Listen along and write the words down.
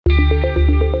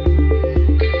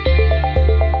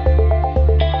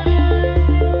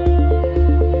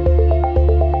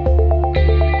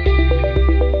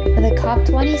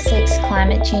COP26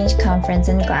 climate change conference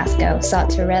in Glasgow sought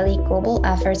to rally global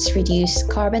efforts to reduce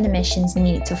carbon emissions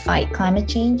needed to fight climate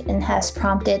change and has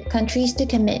prompted countries to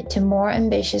commit to more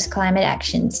ambitious climate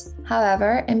actions.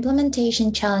 However,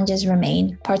 implementation challenges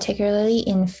remain, particularly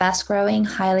in fast-growing,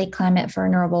 highly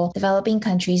climate-vulnerable developing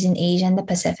countries in Asia and the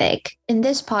Pacific. In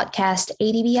this podcast,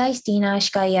 ADBI's Dina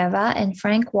Shkayeva and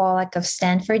Frank Wallach of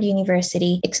Stanford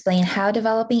University explain how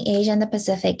developing Asia and the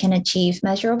Pacific can achieve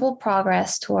measurable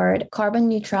progress toward carbon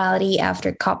neutrality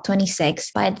after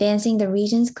COP26 by advancing the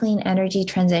region's clean energy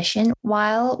transition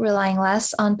while relying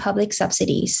less on public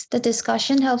subsidies. The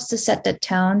discussion helps to set the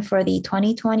tone for the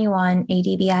 2021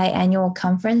 ADBI annual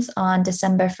conference on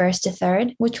December 1st to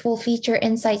 3rd, which will feature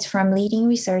insights from leading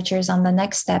researchers on the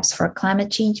next steps for climate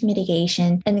change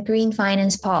mitigation and green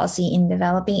finance policy in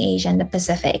developing Asia and the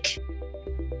Pacific.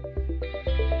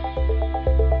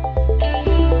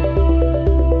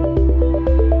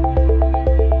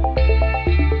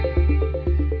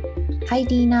 Hi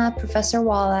Dina, Professor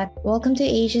Wallach. Welcome to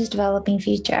Asia's Developing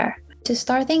Future. To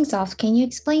start things off, can you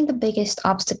explain the biggest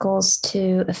obstacles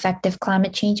to effective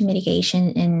climate change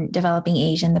mitigation in developing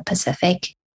Asia and the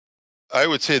Pacific? I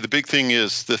would say the big thing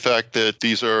is the fact that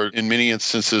these are, in many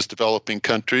instances, developing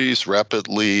countries,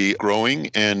 rapidly growing,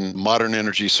 and modern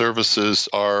energy services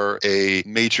are a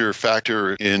major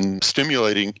factor in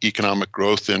stimulating economic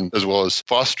growth and as well as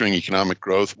fostering economic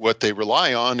growth. What they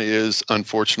rely on is,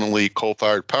 unfortunately,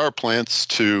 coal-fired power plants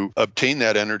to obtain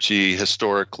that energy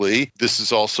historically. This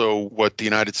is also what the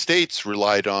United States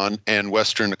relied on and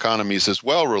Western economies as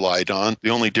well relied on.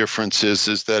 The only difference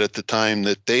is that at the time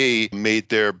that they made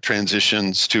their transition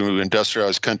to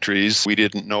industrialized countries, we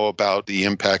didn't know about the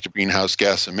impact of greenhouse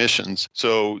gas emissions.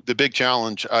 So the big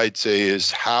challenge, I'd say, is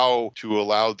how to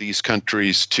allow these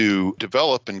countries to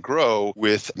develop and grow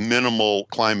with minimal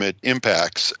climate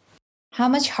impacts. How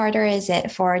much harder is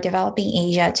it for developing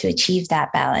Asia to achieve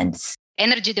that balance?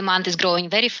 Energy demand is growing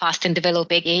very fast in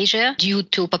developing Asia due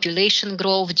to population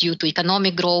growth, due to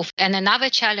economic growth. And another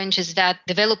challenge is that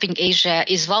developing Asia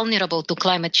is vulnerable to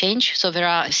climate change. So there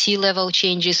are sea level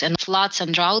changes and floods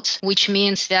and droughts, which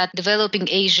means that developing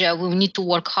Asia will need to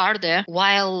work harder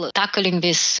while tackling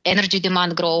this energy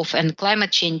demand growth and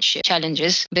climate change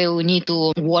challenges. They will need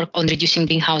to work on reducing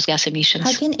greenhouse gas emissions.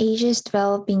 How can Asia's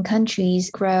developing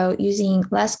countries grow using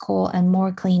less coal and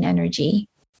more clean energy?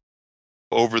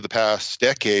 Over the past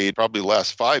decade, probably the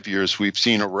last 5 years, we've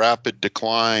seen a rapid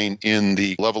decline in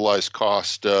the levelized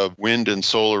cost of wind and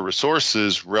solar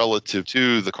resources relative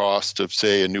to the cost of,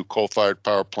 say, a new coal-fired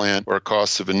power plant or a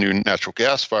cost of a new natural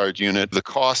gas-fired unit. The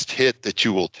cost hit that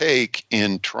you will take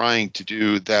in trying to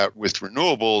do that with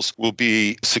renewables will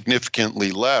be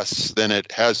significantly less than it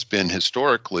has been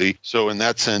historically. So in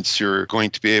that sense, you're going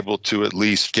to be able to at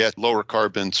least get lower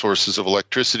carbon sources of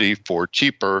electricity for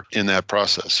cheaper in that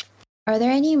process. Are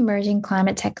there any emerging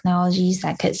climate technologies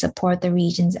that could support the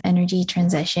region's energy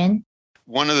transition?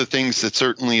 One of the things that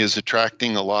certainly is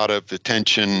attracting a lot of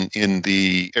attention in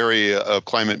the area of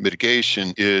climate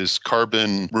mitigation is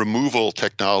carbon removal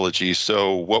technology.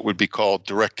 So what would be called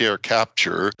direct air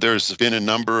capture. There's been a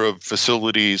number of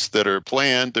facilities that are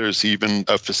planned. There's even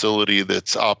a facility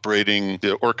that's operating,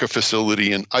 the Orca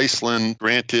facility in Iceland.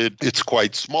 Granted, it's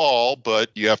quite small, but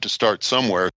you have to start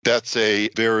somewhere. That's a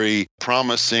very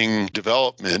promising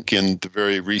development in the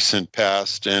very recent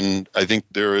past. And I think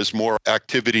there is more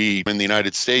activity in the United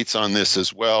States on this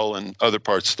as well and other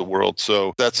parts of the world.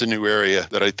 So that's a new area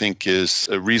that I think is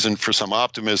a reason for some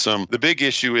optimism. The big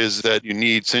issue is that you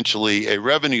need essentially a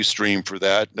revenue stream for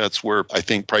that. That's where I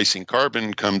think pricing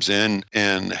carbon comes in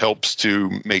and helps to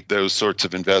make those sorts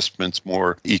of investments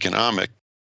more economic.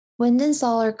 Wind and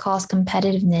solar cost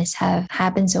competitiveness have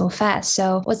happened so fast.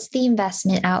 So what's the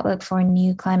investment outlook for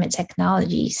new climate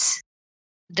technologies?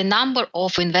 The number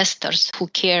of investors who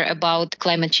care about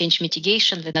climate change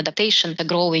mitigation and adaptation are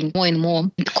growing more and more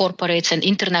in corporates and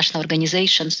international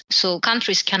organizations. So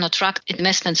countries can attract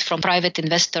investments from private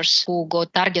investors who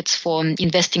got targets for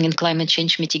investing in climate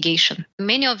change mitigation.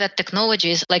 Many of the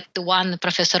technologies, like the one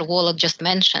Professor Wallach just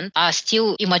mentioned, are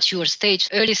still immature stage,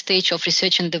 early stage of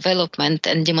research and development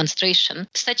and demonstration.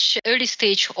 Such early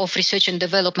stage of research and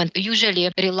development usually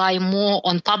rely more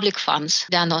on public funds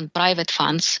than on private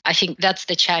funds. I think that's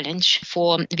the challenge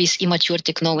for these immature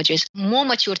technologies. More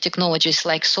mature technologies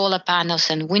like solar panels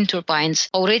and wind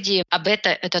turbines already are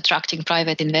better at attracting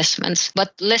private investments,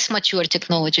 but less mature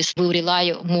technologies will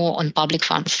rely more on public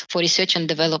funds for research and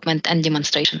development and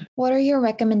demonstration. What are your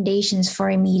recommendations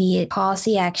for immediate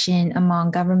policy action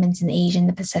among governments in Asia and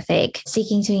the Pacific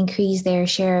seeking to increase their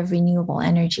share of renewable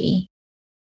energy?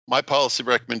 My policy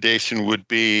recommendation would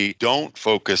be don't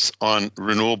focus on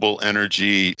renewable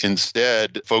energy.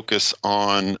 Instead, focus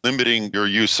on limiting your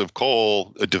use of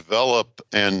coal, develop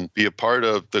and be a part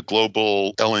of the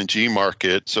global LNG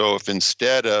market. So if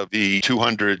instead of the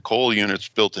 200 coal units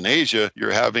built in Asia,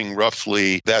 you're having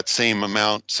roughly that same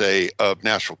amount, say, of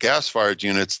natural gas-fired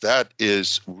units, that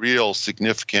is real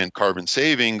significant carbon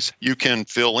savings. You can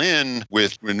fill in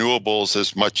with renewables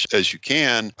as much as you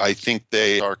can. I think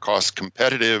they are cost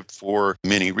competitive for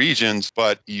many regions,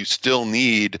 but you still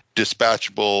need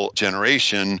dispatchable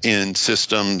generation in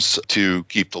systems to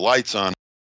keep the lights on.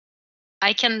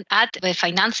 I can add the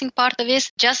financing part of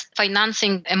this. Just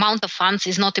financing amount of funds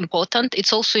is not important.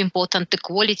 It's also important the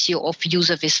quality of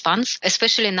use of these funds,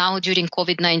 especially now during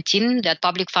COVID-19 that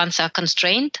public funds are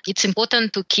constrained. It's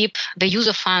important to keep the use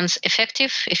of funds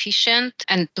effective, efficient,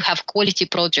 and to have quality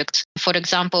projects. For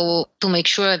example, to make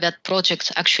sure that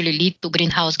projects actually lead to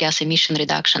greenhouse gas emission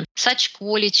reduction. Such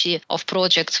quality of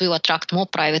projects will attract more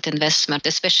private investment,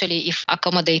 especially if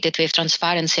accommodated with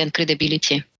transparency and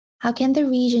credibility. How can the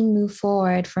region move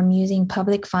forward from using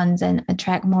public funds and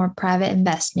attract more private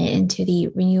investment into the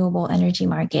renewable energy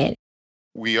market?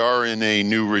 We are in a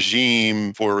new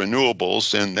regime for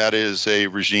renewables, and that is a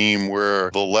regime where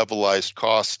the levelized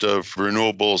cost of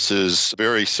renewables is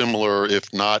very similar, if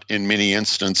not in many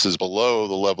instances below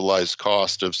the levelized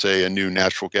cost of, say, a new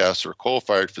natural gas or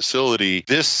coal-fired facility.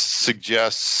 This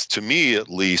suggests, to me at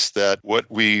least, that what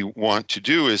we want to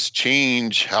do is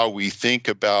change how we think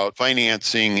about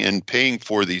financing and paying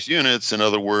for these units. In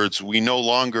other words, we no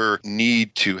longer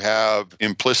need to have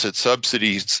implicit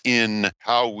subsidies in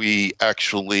how we actually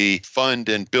fund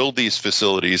and build these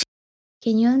facilities.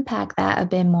 Can you unpack that a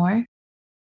bit more?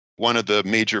 One of the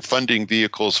major funding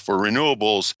vehicles for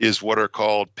renewables is what are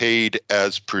called paid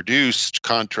as produced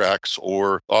contracts,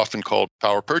 or often called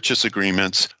power purchase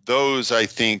agreements. Those, I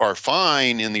think, are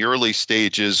fine in the early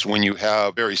stages when you have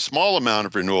a very small amount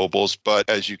of renewables, but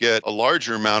as you get a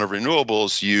larger amount of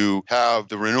renewables, you have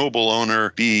the renewable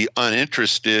owner be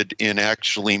uninterested in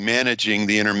actually managing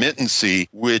the intermittency,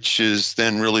 which is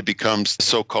then really becomes the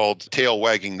so-called tail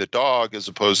wagging the dog as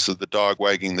opposed to the dog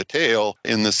wagging the tail,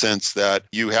 in the sense that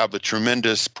you have a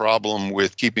tremendous problem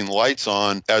with keeping the lights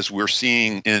on, as we're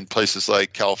seeing in places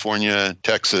like California and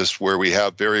Texas, where we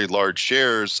have very large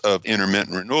shares of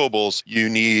intermittent renewables. You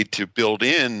need to build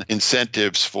in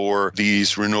incentives for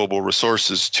these renewable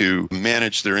resources to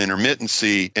manage their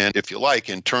intermittency and, if you like,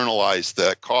 internalize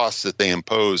the costs that they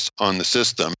impose on the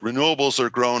system. Renewables are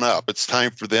grown up. It's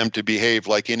time for them to behave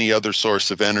like any other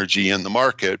source of energy in the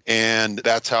market, and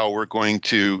that's how we're going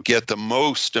to get the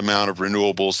most amount of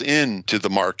renewables into the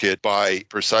market, by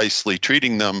precisely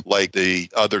treating them like the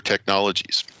other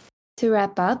technologies. To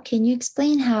wrap up, can you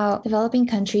explain how developing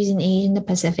countries in Asia and the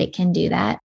Pacific can do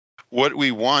that? What we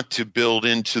want to build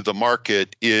into the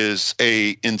market is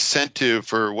an incentive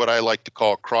for what I like to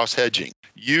call cross-hedging.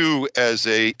 You, as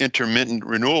an intermittent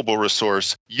renewable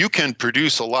resource, you can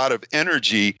produce a lot of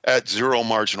energy at zero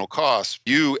marginal cost.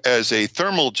 You, as a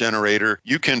thermal generator,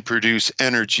 you can produce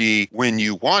energy when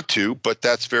you want to, but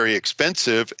that's very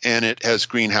expensive and it has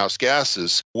greenhouse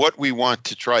gases. What we want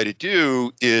to try to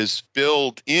do is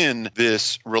build in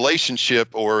this relationship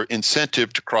or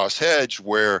incentive to cross-hedge,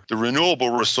 where the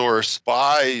renewable resource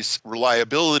buys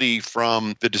reliability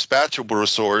from the dispatchable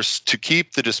resource to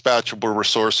keep the dispatchable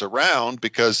resource around,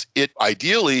 because it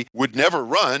ideally would never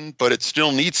run, but it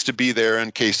still needs to be there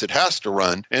in case it has to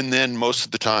run. And then most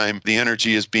of the time, the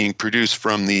energy is being produced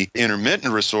from the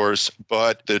intermittent resource,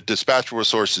 but the dispatchable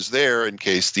resource is there in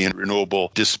case the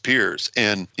renewable disappears.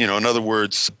 And, in other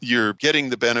words, you're getting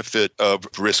the benefit of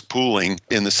risk pooling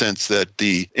in the sense that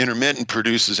the intermittent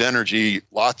produces energy,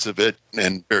 lots of it,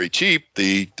 and very cheap.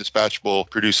 The dispatchable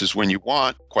produces when you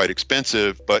want, quite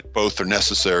expensive, but both are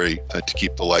necessary to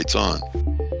keep the lights on.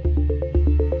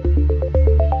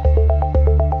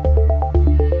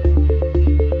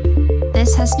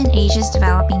 This has been Asia's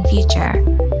Developing Future,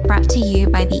 brought to you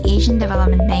by the Asian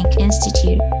Development Bank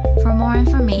Institute. For more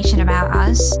information about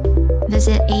us,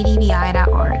 visit ADB.org.